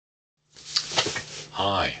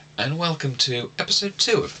Hi, and welcome to episode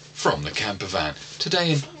 2 of From the Campervan.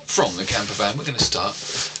 Today in From the Campervan we're going to start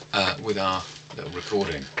with our little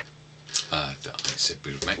recording that I said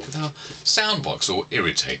we would make with our sound box, or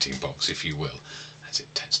irritating box if you will, as it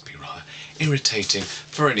tends to be rather irritating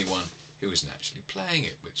for anyone who isn't actually playing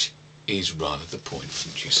it, which is rather the point,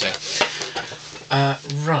 wouldn't you say?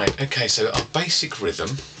 Right, okay, so our basic rhythm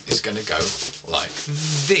is going to go like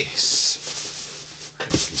this. I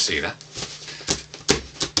hope you can see that.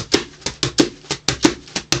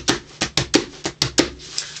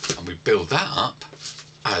 And we build that up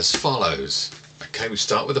as follows. Okay, we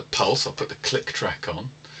start with a pulse. I'll put the click track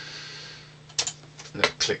on. A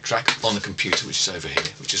little click track on the computer, which is over here,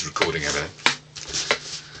 which is recording everything.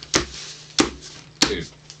 2,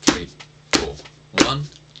 3, 4. 1,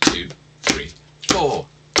 2, 3, 4.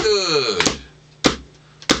 Good.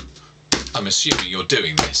 I'm assuming you're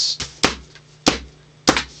doing this.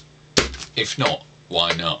 If not,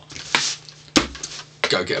 why not?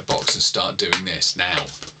 Go get a box and start doing this now.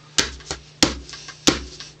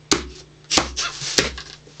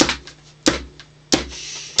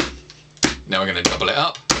 Now we're going to double it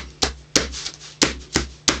up.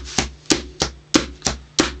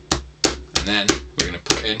 And then we're going to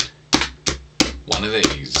put in one of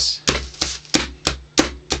these.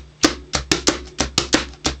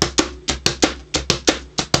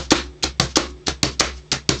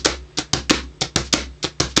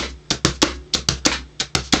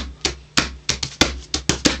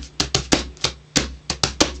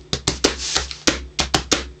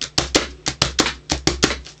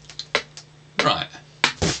 Right.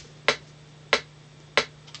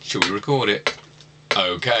 Shall we record it?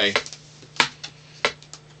 Okay.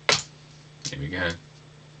 Here we go.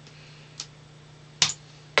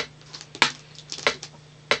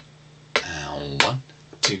 And 1,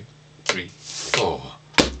 2, 3, 4.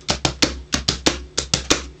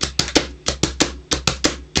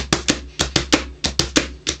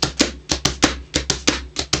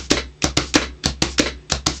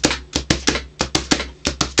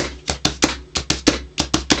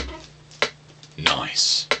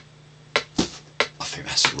 Nice. I think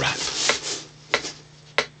that's a wrap.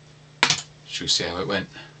 Should we see how it went?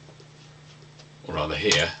 Or rather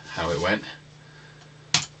hear how it went.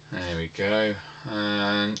 There we go.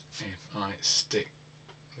 And if I stick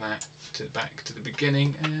that back to the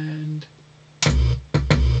beginning, and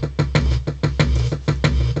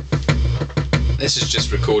this is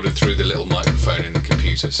just recorded through the little microphone in the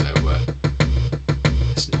computer, so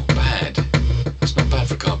it's not bad. That's not bad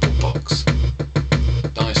for a cardboard box.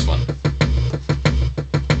 Nice one.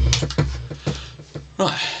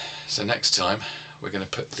 Right, so next time we're going to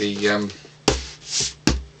put the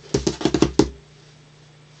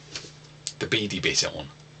beady bit on,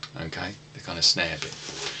 okay, the kind of snare bit.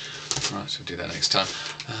 Right, so we'll do that next time.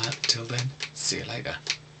 Till then, see you later.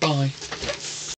 Bye.